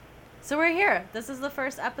So we're here. This is the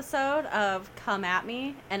first episode of Come At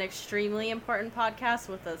Me, an extremely important podcast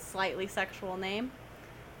with a slightly sexual name.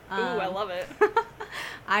 Ooh, I love it.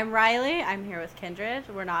 I'm Riley. I'm here with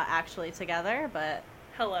Kindred. We're not actually together, but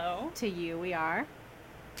hello. To you, we are.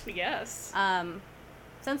 Yes.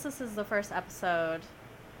 Since this is the first episode,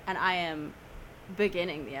 and I am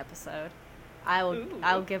beginning the episode,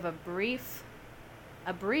 I'll give a brief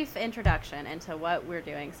introduction into what we're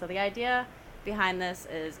doing. So the idea behind this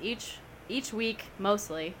is each week,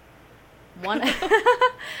 mostly,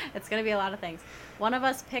 it's going to be a lot of things. One of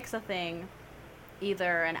us picks a thing,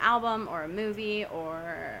 either an album or a movie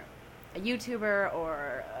or a YouTuber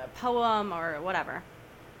or a poem or whatever,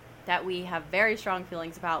 that we have very strong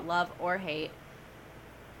feelings about, love or hate.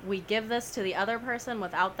 We give this to the other person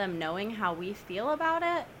without them knowing how we feel about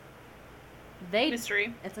it.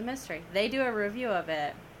 Mystery. It's a mystery. They do a review of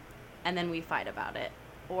it, and then we fight about it.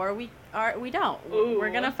 Or we don't. Ooh.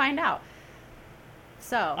 We're going to find out.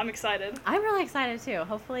 So I'm excited. I'm really excited too.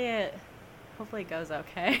 Hopefully it goes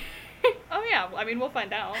okay. Oh yeah, I mean, we'll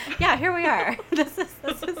find out. Yeah, here we are. This is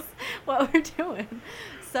what we're doing.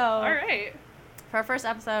 So all right. For our first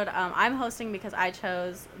episode, I'm hosting because I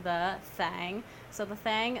chose the thing. So the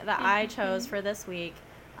thing that I chose for this week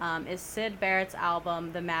is Syd Barrett's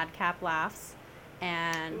album, The Madcap Laughs.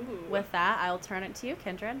 And with that, I'll turn it to you,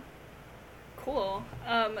 Kindred. Cool.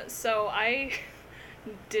 So I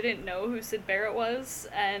didn't know who Syd Barrett was,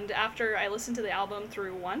 and after I listened to the album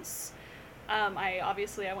through once, I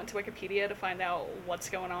went to Wikipedia to find out what's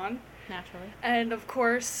going on. Naturally. And of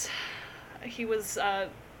course, he was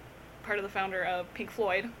part of the founder of Pink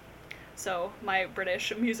Floyd, so my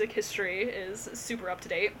British music history is super up to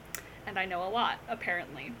date, and I know a lot,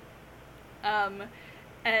 apparently.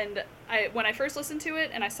 And when I first listened to it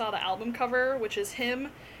and I saw the album cover, which is him,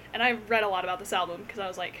 and I read a lot about this album because I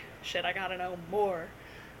was like, shit, I gotta know more.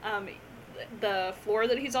 The floor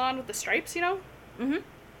that he's on with the stripes, you know? Mm-hmm.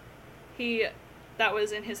 That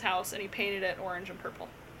was in his house, and he painted it orange and purple.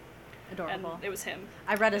 Adorable. And it was him.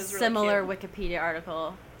 I read a similar really Wikipedia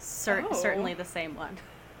article, certainly the same one.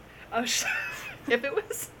 Oh,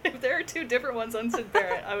 if there are two different ones on Syd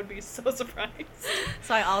Barrett, I would be so surprised.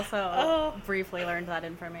 So I also briefly learned that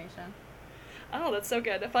information. Oh, that's so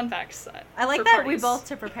good. Fun facts. I like that we both,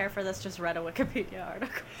 to prepare for this, just read a Wikipedia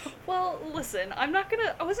article. Well, listen, I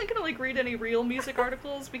wasn't gonna, read any real music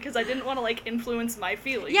articles because I didn't want to, influence my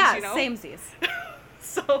feelings, yeah, you know? samesies.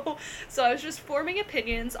 So I was just forming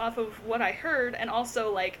opinions off of what I heard, and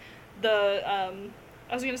also, I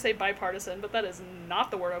was gonna say bipartisan, but that is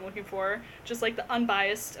not the word I'm looking for. Just, the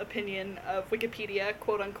unbiased opinion of Wikipedia,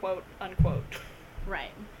 quote-unquote, unquote.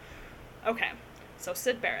 Right. Okay, so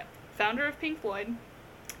Syd Barrett, founder of Pink Floyd.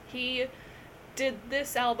 He did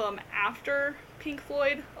this album after Pink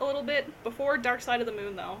Floyd a little bit, before Dark Side of the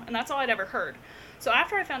Moon, though, and that's all I'd ever heard. So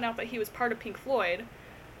after I found out that he was part of Pink Floyd,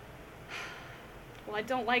 well, I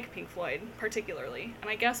don't like Pink Floyd, particularly, and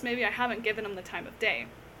I guess maybe I haven't given him the time of day.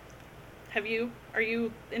 Have you? Are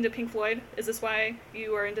you into Pink Floyd? Is this why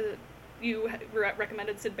you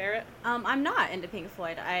recommended Syd Barrett? I'm not into Pink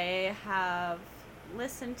Floyd. I have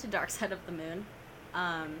listened to Dark Side of the Moon.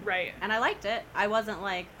 Right. And I liked it. I wasn't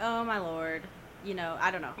like, oh my lord,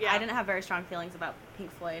 I don't know. Yeah. I didn't have very strong feelings about Pink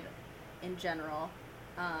Floyd in general.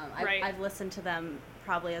 Right. I've listened to them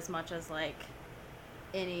probably as much as,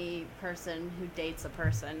 any person who dates a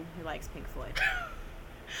person who likes Pink Floyd.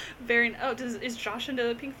 Is Josh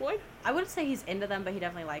into Pink Floyd? I wouldn't say he's into them, but he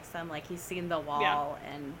definitely likes them. He's seen The Wall,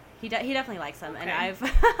 and he definitely likes them. Okay.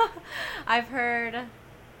 And I've heard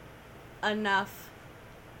enough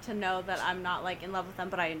to know that I'm not, in love with them,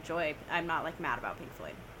 but I'm not, mad about Pink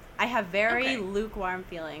Floyd. I have very lukewarm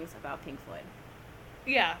feelings about Pink Floyd.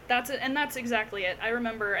 Yeah, that's it, and that's exactly it. I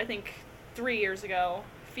remember, I think, 3 years ago,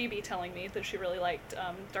 Phoebe telling me that she really liked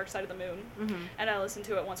Dark Side of the Moon, and I listened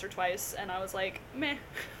to it once or twice, and I was like, meh.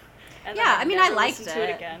 And yeah, I liked it. To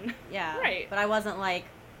it again. Yeah, right. But I wasn't I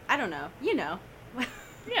don't know,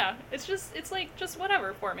 Yeah, it's just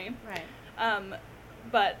whatever for me. Right.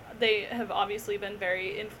 But they have obviously been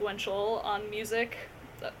very influential on music,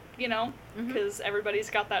 because everybody's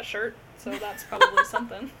got that shirt, so that's probably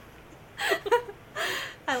something.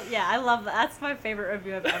 I love that. That's my favorite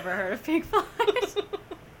review I've ever heard of Pink Floyd.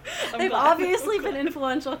 They've obviously been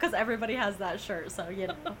influential because everybody has that shirt, so,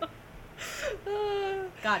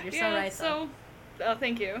 God, you're so right, though.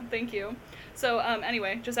 Thank you. So,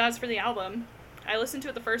 anyway, just as for the album, I listened to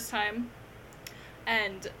it the first time,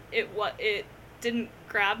 and it didn't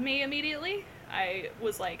grab me immediately. I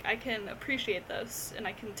was like, I can appreciate this, and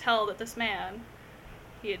I can tell that this man,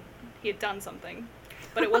 he had done something.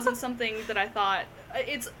 But it wasn't something that I thought,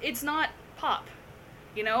 it's not pop.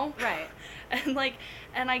 you know? Right. And like,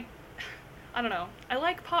 and I don't know. I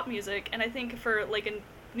like pop music, and I think for like a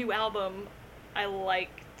new album, I like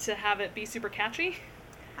to have it be super catchy.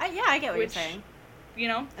 I get what you're saying. You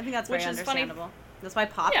know? I think that's very understandable. Funny. That's why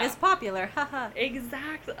pop is popular. Haha.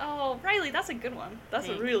 Exactly. Oh, Riley, that's a good one. That's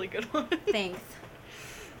a really good one. Thanks.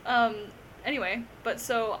 Anyway, but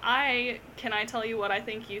so can I tell you what I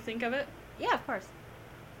think you think of it? Yeah, of course.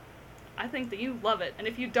 I think that you love it, and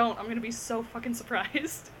if you don't, I'm gonna be so fucking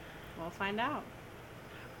surprised. We'll find out.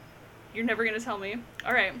 You're never gonna tell me.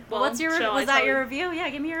 All right. Well, what's your was that your review? Yeah,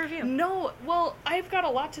 give me your review. No. Well, I've got a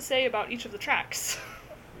lot to say about each of the tracks.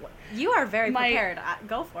 You are very prepared.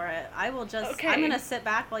 Go for it. I will just. Okay. I'm gonna sit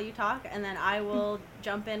back while you talk, and then I will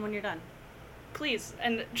jump in when you're done. Please,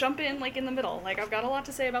 and jump in like in the middle. Like I've got a lot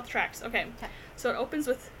to say about the tracks. Okay. So it opens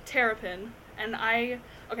with Terrapin, and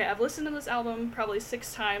I've listened to this album probably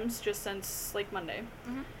 6 times just since like Monday,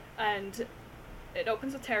 and it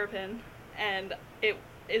opens with Terrapin, and it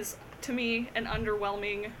is to me an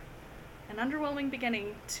underwhelming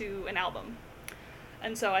beginning to an album.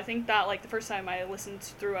 And so I think that, like, the first time I listened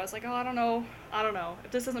through, I was like, oh, I don't know. If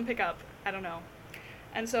this doesn't pick up, I don't know.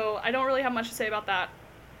 And so I don't really have much to say about that.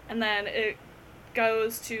 And then it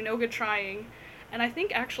goes to No Good Trying. And I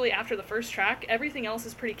think, actually, after the first track, everything else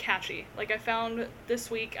is pretty catchy. Like, I found this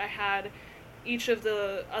week I had each of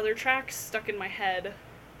the other tracks stuck in my head,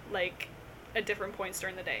 like, at different points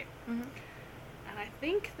during the day. Mm-hmm. And I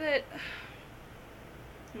think that...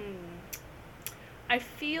 I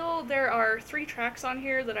feel there are 3 tracks on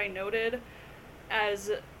here that I noted as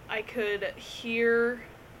I could hear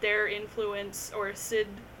their influence, or Syd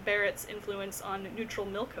Barrett's influence, on Neutral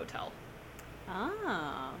Milk Hotel.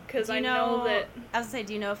 Oh. Because I know that... I was going to say,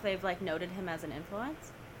 do you know if they've, like, noted him as an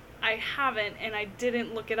influence? I haven't, and I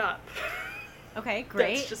didn't look it up. Okay,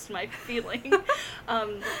 great. That's just my feeling.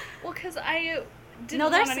 Well, because I...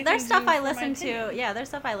 there's stuff I listen to. Yeah, there's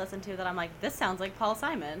stuff I listen to that I'm like, this sounds like Paul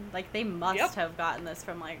Simon. Like, they must have gotten this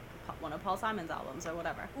from, like, one of Paul Simon's albums or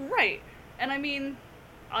whatever. Right. And I mean,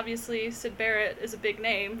 obviously, Syd Barrett is a big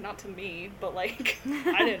name, not to me, but, like,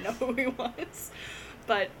 I didn't know who he was.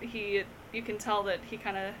 But you can tell that he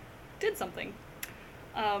kind of did something.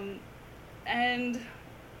 And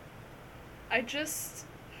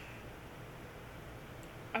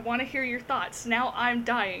I want to hear your thoughts. Now I'm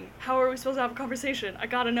dying. How are we supposed to have a conversation? I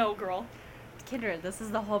gotta know, girl. Kindred, this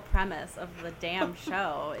is the whole premise of the damn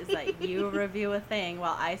show, is that you review a thing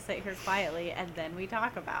while I sit here quietly, and then we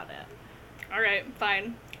talk about it. Alright,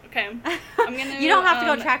 fine. Okay. I'm gonna... You don't have to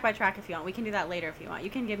go track by track if you want. We can do that later if you want. You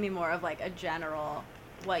can give me more of, like, a general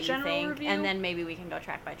what you think, review? And then maybe we can go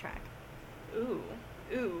track by track. Ooh.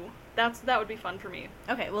 That would be fun for me.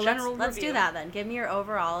 Okay, well, let's do that then. Give me your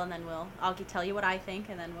overall, and then I'll tell you what I think,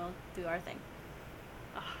 and then we'll do our thing.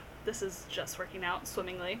 This is just working out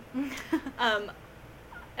swimmingly.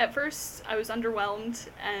 At first, I was underwhelmed,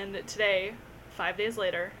 and today, 5 days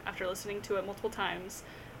later, after listening to it multiple times,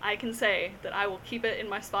 I can say that I will keep it in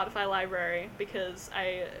my Spotify library because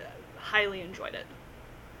I highly enjoyed it.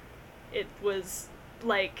 It was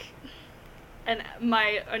like, and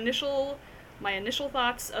my initial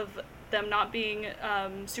thoughts of them not being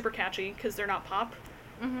super catchy, because they're not pop,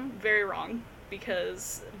 very wrong,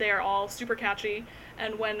 because they are all super catchy,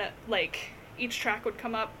 and when, like, each track would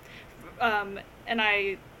come up, and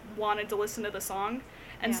I wanted to listen to the song,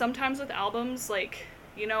 and sometimes with albums, like,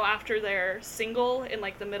 you know, after their single in,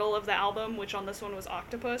 like, the middle of the album, which on this one was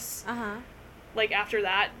Octopus, like, after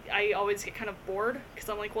that, I always get kind of bored, because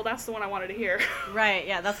I'm like, well, that's the one I wanted to hear. Right,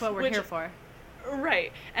 yeah, that's what we're here for.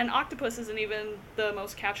 Right, and Octopus isn't even the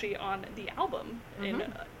most catchy on the album,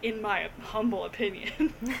 in my humble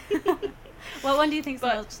opinion. What one do you think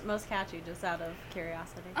is most catchy, just out of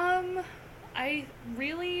curiosity? I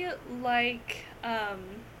really like,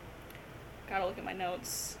 gotta look at my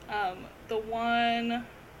notes, the one,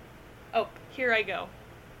 Here I Go.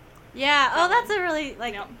 Yeah, that's a really,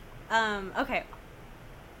 like, okay,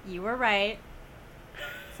 you were right.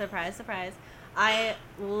 Surprise, surprise. I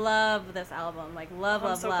love this album, like, love.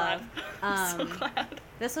 Glad. I'm so glad.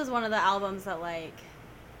 This was one of the albums that, like,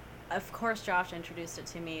 of course Josh introduced it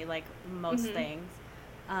to me, like most things,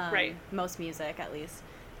 right? Most music, at least,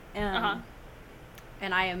 and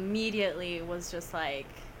I immediately was just like,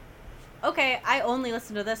 okay, I only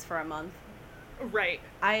listened to this for a month. Right.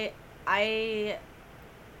 I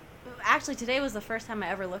actually, today was the first time I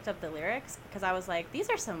ever looked up the lyrics, because I was like, these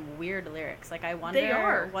are some weird lyrics. Like, I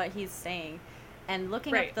wonder what he's saying. And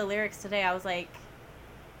looking up the lyrics today, I was like,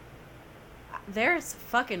 they're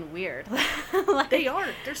fucking weird. Like, they are.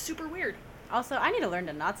 They're super weird. Also, I need to learn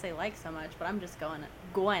to not say like so much, but I'm just going.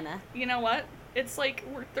 You know what? It's like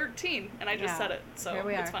we're 13, and I just said it, so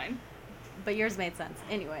it's fine. But yours made sense.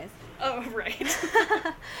 Anyways. Oh, right.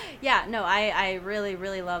 Yeah, no, I really,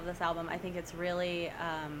 really love this album. I think it's really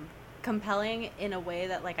compelling in a way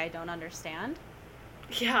that, like, I don't understand.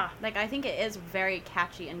 Yeah. Like, I think it is very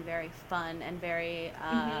catchy and very fun and very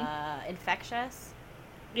infectious.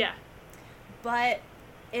 Yeah. But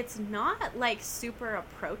it's not, like, super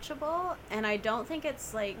approachable, and I don't think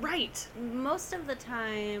it's, like... Right. Most of the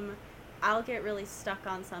time, I'll get really stuck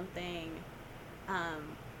on something,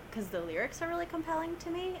 because the lyrics are really compelling to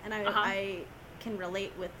me, and I can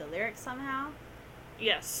relate with the lyrics somehow.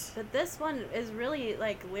 Yes. But this one is really,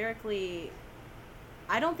 like, lyrically...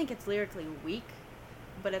 I don't think it's lyrically weak,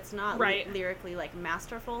 but it's not lyrically, like,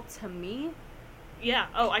 masterful to me. Yeah.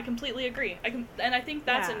 Oh, I completely agree. And I think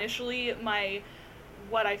that's initially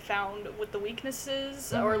what I found with the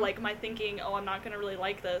weaknesses, or, like, my thinking, oh, I'm not going to really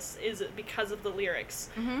like this, is because of the lyrics.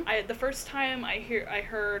 The first time I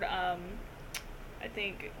heard, I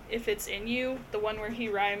think, If It's In You, the one where he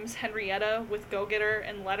rhymes Henrietta with Go-Getter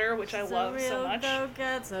and Letter, which I love so much.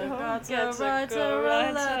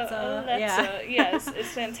 Yes, it's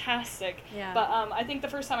fantastic. Yeah. But I think the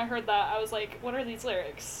first time I heard that, I was like, what are these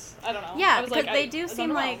lyrics? I don't know. Yeah, because they do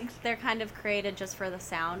seem like they're kind of created just for the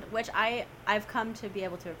sound, which I've come to be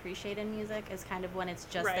able to appreciate in music, is kind of when it's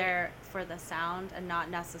just there for the sound and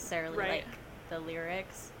not necessarily like the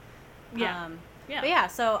lyrics. Yeah. But yeah,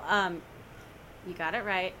 so you got it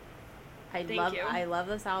right. Thank you. I love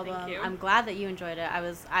this album. Thank you. I'm glad that you enjoyed it.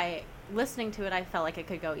 I listening to it, I felt like it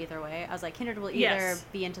could go either way. I was like, Kindred will either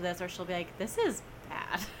be into this, or she'll be like, this is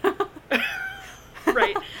bad.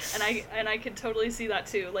 Right. And I could totally see that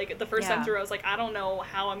too. Like, the first time through, I was like, I don't know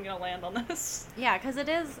how I'm gonna land on this. Yeah, because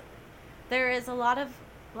there is a lot of,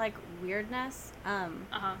 like, weirdness. And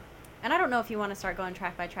I don't know if you want to start going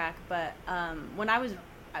track by track, but when I was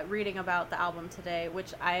reading about the album today,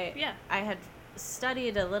 which I had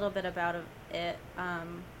studied a little bit about it,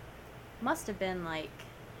 must have been like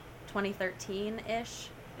 2013-ish,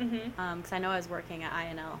 because I know I was working at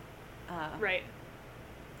INL, right,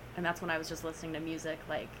 and that's when I was just listening to music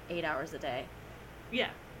like 8 hours a day. Yeah.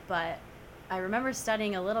 But I remember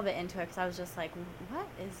studying a little bit into it, because I was just like,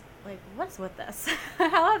 what's with this?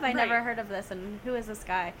 How have I never heard of this, and who is this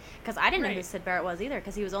guy? Because I didn't know who Syd Barrett was either,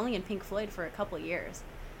 because he was only in Pink Floyd for a couple years.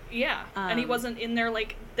 Yeah, and he wasn't in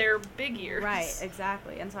their big years. Right,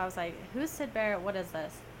 exactly. And so I was like, who's Syd Barrett? What is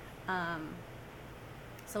this?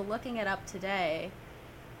 So looking it up today,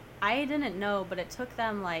 I didn't know, but it took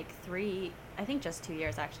them like 2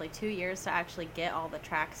 years actually. 2 years to actually get all the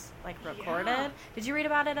tracks like recorded. Yeah. Did you read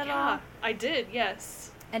about it at all? Yeah, I did,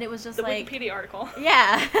 yes. And it was just the like... The Wikipedia article.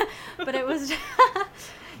 Yeah, but it was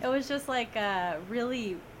it was just like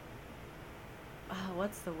really...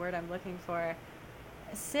 what's the word I'm looking for?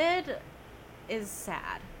 Syd is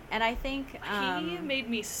sad, and I think he made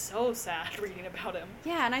me so sad reading about him.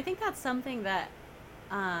 Yeah, and I think that's something that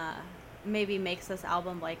maybe makes this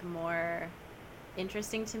album like more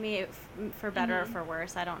interesting to me, for better or for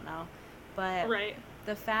worse. I don't know, but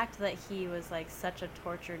the fact that he was like such a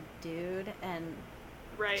tortured dude, and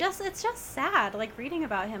it's just sad. Like reading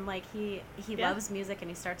about him, like he loves music,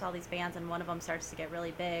 and he starts all these bands, and one of them starts to get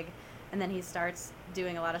really big, and then he starts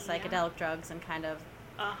doing a lot of psychedelic drugs, and kind of.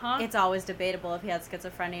 It's always debatable if he had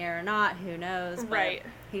schizophrenia or not. Who knows? But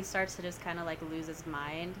he starts to just kind of like lose his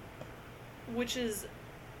mind. Which is,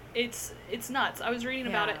 it's nuts. I was reading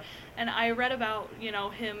about it, and I read about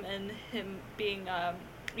him being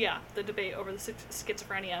the debate over the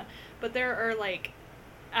schizophrenia. But there are like,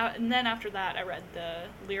 and then after that, I read the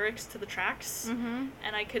lyrics to the tracks,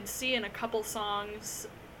 and I could see in a couple songs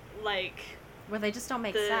like where they just don't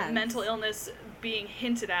make the sense. Mental illness being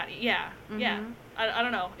hinted at. Yeah. I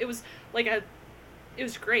don't know. It was like it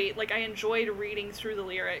was great. Like I enjoyed reading through the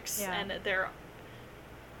lyrics, and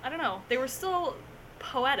I don't know, they were still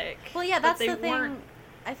poetic. Well, yeah, that's the thing.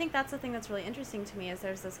 I think that's the thing that's really interesting to me, is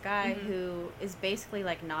there's this guy who is basically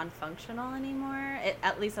like non-functional anymore.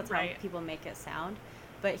 At least that's how people make it sound.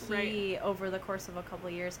 But he, over the course of a couple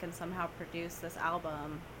of years, can somehow produce this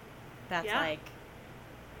album that's like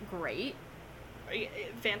great.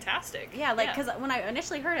 Fantastic. Yeah, like, because when I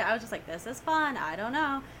initially heard it, I was just like, this is fun, I don't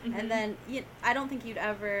know. And then I don't think you'd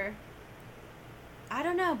ever, I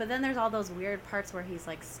don't know, but then there's all those weird parts where he's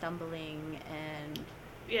like stumbling, and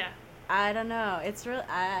I don't know, it's really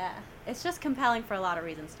it's just compelling for a lot of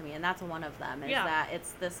reasons to me, and that's one of them, is that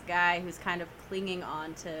it's this guy who's kind of clinging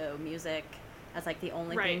on to music as like the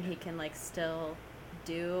only thing he can like still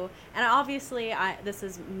do. And obviously this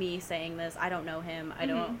is me saying this, I don't know him, I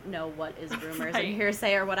don't know what is rumors and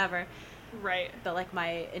hearsay or whatever, but like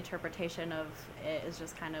my interpretation of it is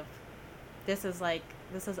just kind of this is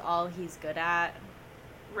all he's good at,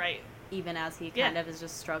 Right. even as he kind of is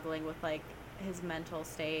just struggling with like his mental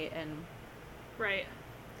state. And right.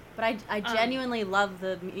 But I genuinely love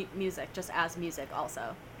the music just as music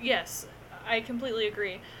also. Yes, I completely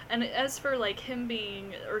agree. And as for like him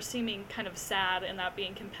being or seeming kind of sad and that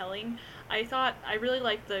being compelling, I really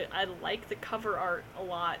like the cover art a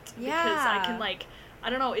lot. Yeah. Because I can like, I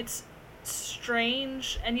don't know, it's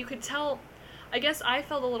strange, and you could tell. I guess I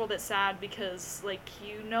felt a little bit sad because like,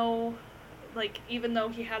 you know, like even though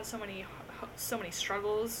he had so many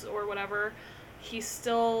struggles or whatever, he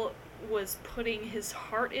still was putting his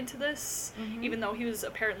heart into this, even though he was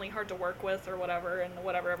apparently hard to work with or whatever, and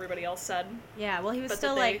whatever everybody else said. Yeah, well, he was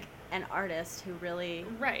still like an artist who really...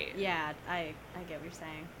 Right. Yeah, I get what you're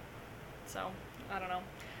saying. So, I don't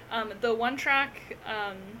know. The one track,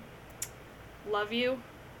 Love You,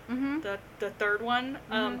 the third one,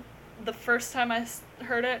 the first time I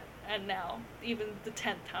heard it, and now, even the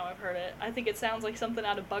 10th time I've heard it, I think it sounds like something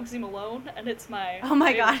out of Bugsy Malone, and it's my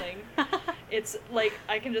favorite thing. It's like,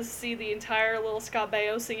 I can just see the entire little Scott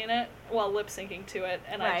Baio singing it while lip-syncing to it,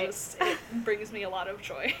 and it brings me a lot of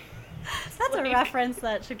joy. That's like, a reference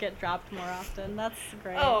that should get dropped more often. That's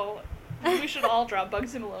great. Oh, we should all drop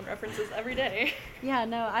Bugsy Malone references every day. Yeah,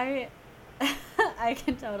 no, I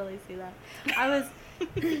can totally see that. I was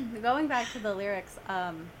going back to the lyrics,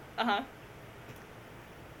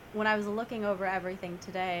 when I was looking over everything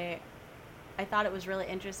today, I thought it was really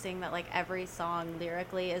interesting that like every song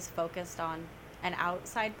lyrically is focused on an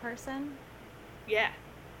outside person. Yeah.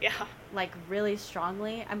 Like really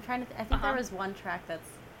strongly. I'm trying to. I think there was one track that's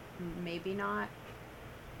maybe not.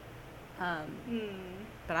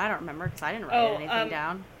 But I don't remember because I didn't write anything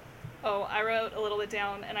down. Oh, I wrote a little bit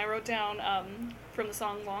down, and I wrote down from the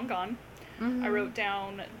song "Long Gone." I wrote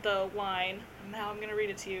down the line. Now I'm gonna read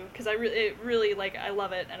it to you because it really like I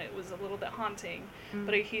love it, and it was a little bit haunting.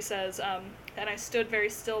 But he says, "And I stood very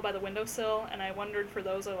still by the windowsill, and I wondered for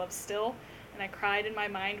those I love still, and I cried in my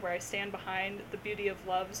mind where I stand behind the beauty of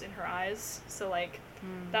love's in her eyes." So like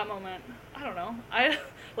that moment, I don't know, I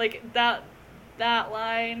like that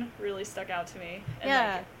line really stuck out to me. And,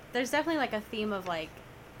 yeah, like, there's definitely like a theme of like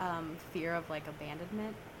fear of like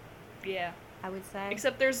abandonment. Yeah, I would say.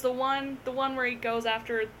 Except there's the one where he goes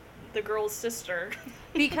after the girl's sister.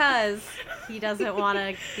 Because he doesn't want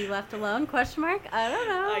to be left alone, ? I don't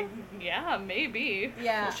know. Yeah, maybe.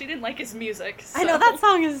 Yeah. Well, she didn't like his music, so. I know, that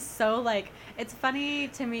song is so, like, it's funny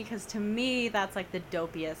to me, because to me, that's, like, the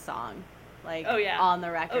dopiest song, like, on the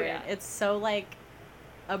record. Oh, yeah. It's so, like,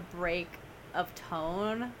 a break of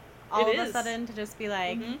tone, all of a sudden, to just be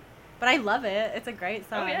like, but I love it. It's a great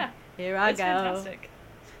song. Oh, yeah. Here I go. It's fantastic.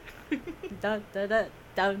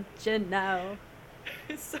 Don't you know?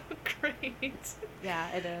 It's so great.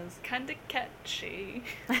 Yeah, it is. Kind of catchy.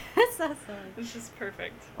 It's so silly. It's just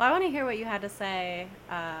perfect. Well, I want to hear what you had to say,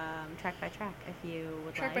 track by track, if you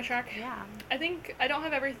would track like. Track by track? Yeah. I think I don't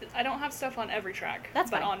have I don't have stuff on every track.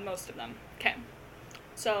 That's but fine. On most of them. Okay.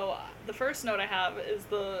 So the first note I have is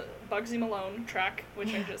the Bugsy Malone track,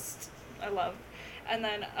 which I love. And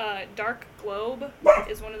then Dark Globe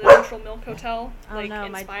is one of the Neutral Milk Hotel,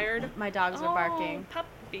 inspired. My dogs are barking.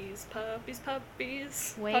 Puppies.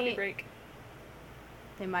 Wait. Puppy break.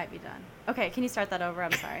 They might be done. Okay, can you start that over?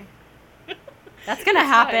 I'm sorry. That's gonna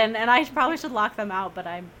happen, and I probably should lock them out, but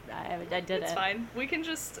I did it. It's fine. We can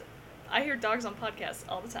just... I hear dogs on podcasts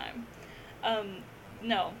all the time.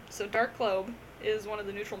 No. So Dark Globe is one of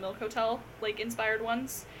the Neutral Milk Hotel, inspired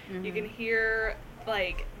ones. You can hear,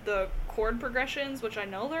 the chord progressions, which I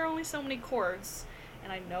know there are only so many chords,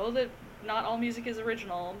 and I know that not all music is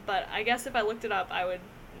original, but I guess if I looked it up, I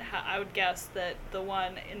would guess that the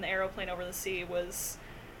one in the Aeroplane Over the Sea was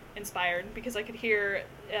inspired, because I could hear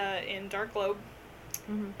in Dark Globe,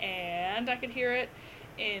 and I could hear it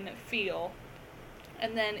in Feel.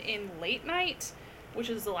 And then in Late Night, which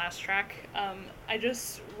is the last track, I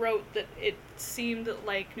just wrote that it seemed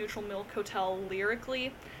like Neutral Milk Hotel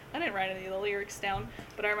lyrically. I didn't write any of the lyrics down,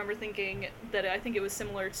 but I remember thinking that I think it was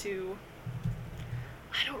similar to...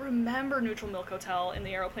 I don't remember Neutral Milk Hotel in the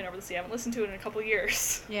Aeroplane Over the Sea. I haven't listened to it in a couple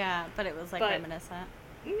years. Yeah, but it was, reminiscent.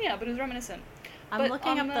 Yeah, but it was reminiscent. I'm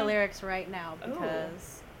looking up the lyrics right now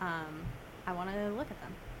because I want to look at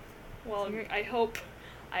them. Well, so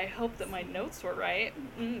I hope that my notes were right.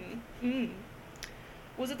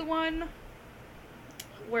 Was it the one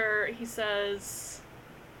where he says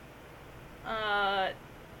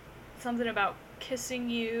something about kissing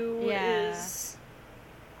you is...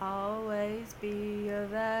 Always be a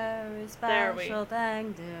very special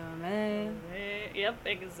thing to me. Yep,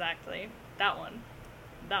 exactly. That one.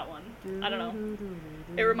 I don't know.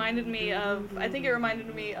 It reminded me of... I think it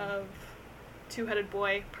reminded me of Two-Headed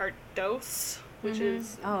Boy Part Dos, which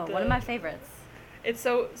is one of my favorites. It's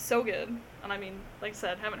so good. And I mean, like I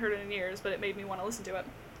said, haven't heard it in years, but it made me want to listen to it.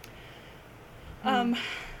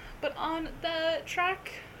 But on the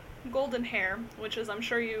track Golden Hair, which is, I'm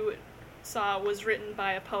sure you saw, was written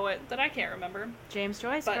by a poet that I can't remember. James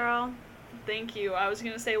Joyce, girl. Thank you. I was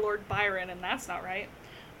going to say Lord Byron, and that's not right.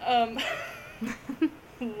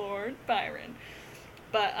 Lord Byron.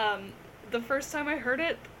 But the first time I heard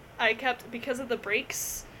it, I kept, because of the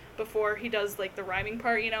breaks before he does, like, the rhyming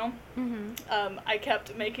part, you know, I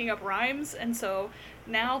kept making up rhymes, and so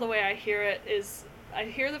now the way I hear it is, I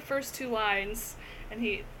hear the first two lines, and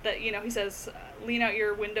he says, lean out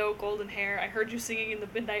your window, golden hair, I heard you singing in the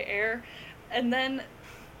midnight air, and then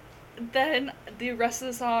the rest of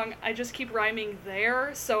the song, I just keep rhyming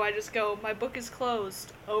there, so I just go, my book is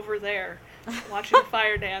closed, over there, watching the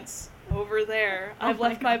fire dance, over there, I've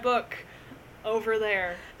left my book, over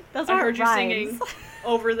there, those I aren't heard you rhymes. singing,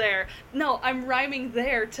 over there. No, I'm rhyming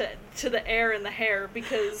there to the air and the hair,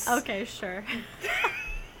 because... Okay, sure.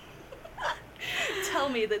 Tell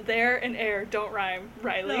me that there and air don't rhyme,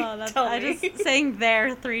 Riley. No, Tell me. just saying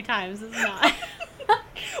there 3 times is not.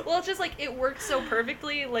 Well, it's just like, it works so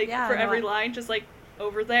perfectly, like, for every line, just like,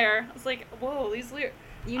 over there. I was like, whoa, these lyrics...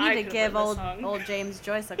 You need to give old James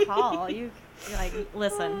Joyce a call. You're like,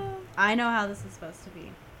 listen, I know how this is supposed to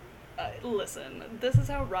be. Listen, this is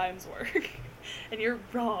how rhymes work. And you're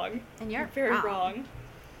wrong. And you're very wrong.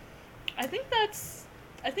 I think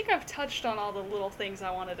I've touched on all the little things I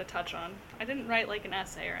wanted to touch on. I didn't write, like, an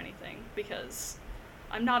essay or anything, because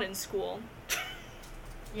I'm not in school.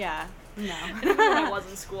 Yeah, no. And even when I was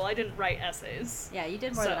in school, I didn't write essays. Yeah, you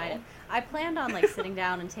did more than I did. I planned on, like, sitting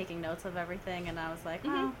down and taking notes of everything, and I was like,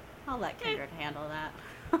 well, I'll let Kindred handle that.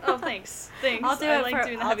 Oh, thanks. Thanks. I'll do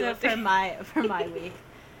it for my week.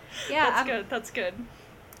 Yeah, That's good.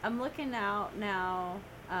 I'm looking out now,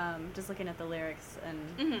 just looking at the lyrics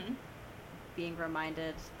and being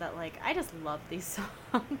reminded that, like, I just love these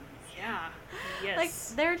songs. Yeah. Yes. Like,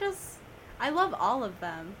 they're just, I love all of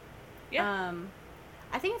them. Yeah.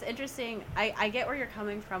 I think it's interesting. I get where you're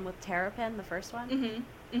coming from with Terrapin, the first one.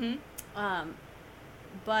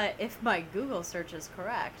 But if my Google search is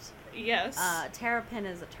correct, yes. Terrapin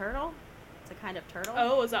is a turtle. It's a kind of turtle.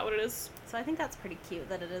 Oh, is that what it is? So I think that's pretty cute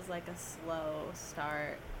that it is like a slow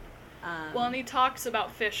start. Well, and he talks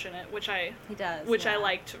about fish in it, which I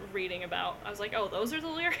liked reading about. I was like, oh, those are the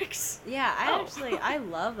lyrics? Yeah, I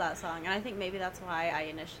love that song, and I think maybe that's why I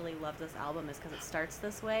initially loved this album, is because it starts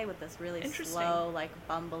this way with this really slow, like,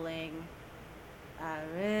 bumbling, I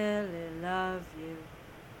really love you,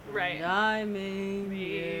 right? And I mean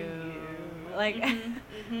you. Like,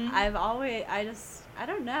 I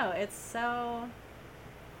don't know, it's so...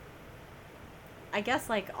 I guess,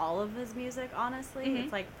 like, all of his music, honestly,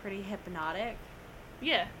 it's, like, pretty hypnotic.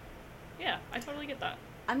 Yeah. Yeah, I totally get that.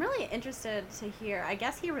 I'm really interested to hear, I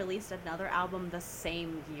guess he released another album the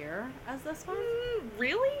same year as this one.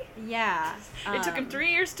 Really? Yeah. It took him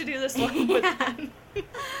 3 years to do this one with him.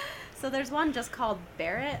 So there's one just called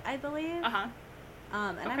Barrett, I believe. Uh-huh.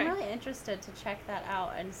 And I'm really interested to check that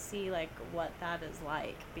out and see, like, what that is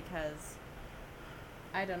like, because...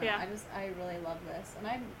 I don't know. Yeah. I really love this, and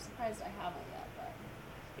I'm surprised I haven't yet, but...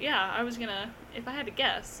 Yeah, I was gonna... If I had to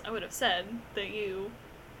guess, I would have said that you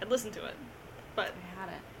had listened to it, but... I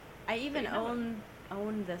hadn't. I even own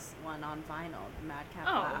this one on vinyl, the Madcap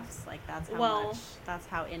Laughs. Like, that's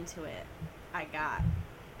how into it I got.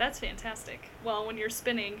 That's fantastic. Well, when you're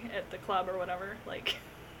spinning at the club or whatever, like...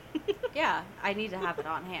 Yeah, I need to have it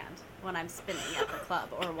on hand when I'm spinning at the club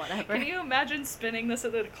or whatever. Can you imagine spinning this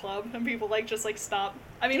at the club and people, like, just, like, stop?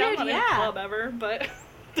 I mean, Dude, I'm not in a club ever, but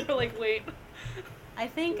they're like, wait. I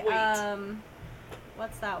think,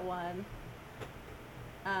 what's that one?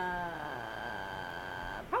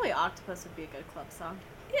 Probably Octopus would be a good club song.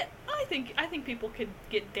 Yeah, I think people could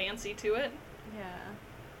get dancey to it. Yeah.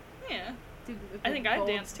 Yeah. I think I'd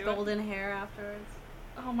dance to it. Golden hair afterwards.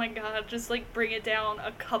 Oh my god, just, like, bring it down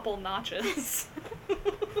a couple notches. Yeah,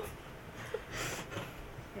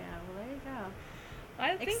 well, there you go.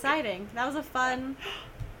 I think exciting. That was a fun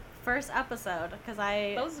first episode, because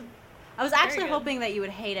I was very actually good. hoping that you would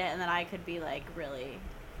hate it and that I could be, like, really,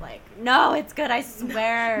 like, no, it's good, I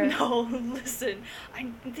swear. No, listen.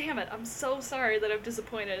 Damn it, I'm so sorry that I've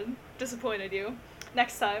disappointed you.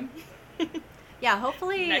 Next time. Yeah,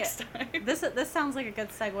 hopefully Next time. This sounds like a good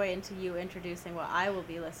segue into you introducing what I will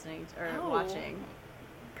be listening to, or watching.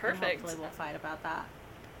 Perfect. And hopefully we'll fight about that.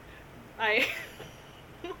 I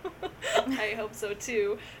hope so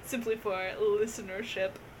too, simply for listenership,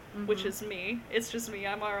 which is me. It's just me.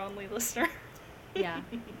 I'm our only listener. Yeah.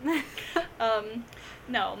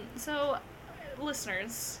 No. So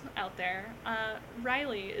listeners out there,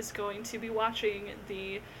 Riley is going to be watching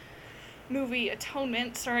the movie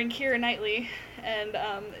Atonement, starring Keira Knightley and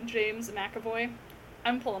James McAvoy.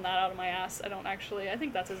 I'm pulling that out of my ass. I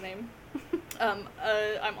think that's his name.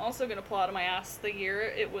 I'm also going to pull out of my ass the year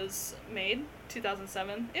it was made,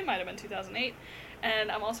 2007. It might have been 2008.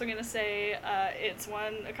 And I'm also going to say it's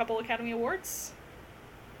won a couple Academy Awards.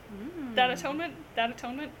 That Atonement.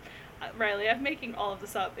 Riley, I'm making all of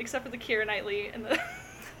this up, except for the Keira Knightley and the...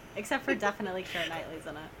 Except for definitely Keira Knightley's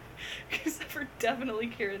in it. Except for definitely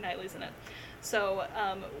Keira Knightley's in it. So,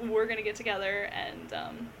 we're going to get together, and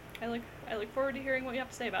I look forward to hearing what you have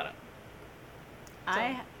to say about it.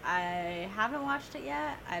 So, I haven't watched it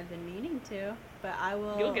yet. I've been meaning to, but I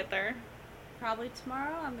will... You'll get there. Probably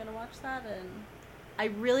tomorrow I'm going to watch that, and I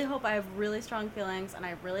really hope I have really strong feelings, and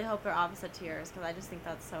I really hope they're opposite to yours, because I just think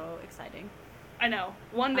that's so exciting. I know.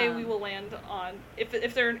 One day we will land on... If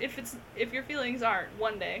your feelings aren't,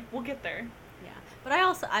 one day, we'll get there. Yeah. But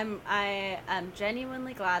I am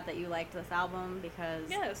genuinely glad that you liked this album, because...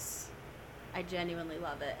 Yes. I genuinely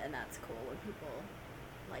love it, and that's cool when people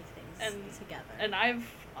like things together. And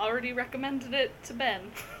I've already recommended it to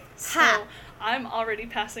Ben, so I'm already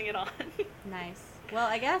passing it on. Nice. Well,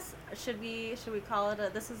 I guess should we call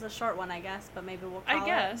it this is a short one, I guess, but maybe we'll call it. I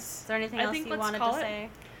guess. Is there anything else you wanted to say?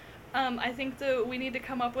 I think that we need to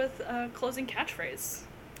come up with a closing catchphrase.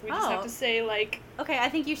 We just have to say, like... Okay, I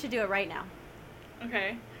think you should do it right now.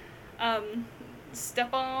 Okay.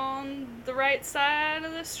 Step on the right side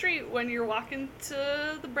of the street when you're walking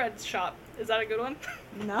to the bread shop. Is that a good one?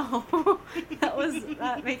 No.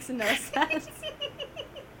 That makes no sense.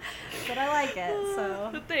 But I like it,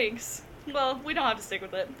 so. Thanks. Well, we don't have to stick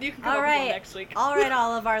with it. You can come up with one next week. All right,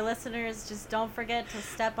 all of our listeners, just don't forget to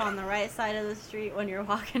step on the right side of the street when you're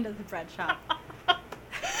walking to the bread shop.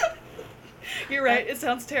 You're right. It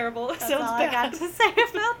sounds terrible. It sounds all bad. I got to say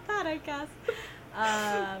about that, I guess.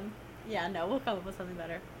 Yeah, no, we'll come up with something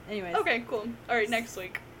better. Anyways. Okay, cool. All right, next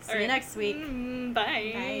week. See you next week.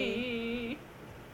 Bye. Bye.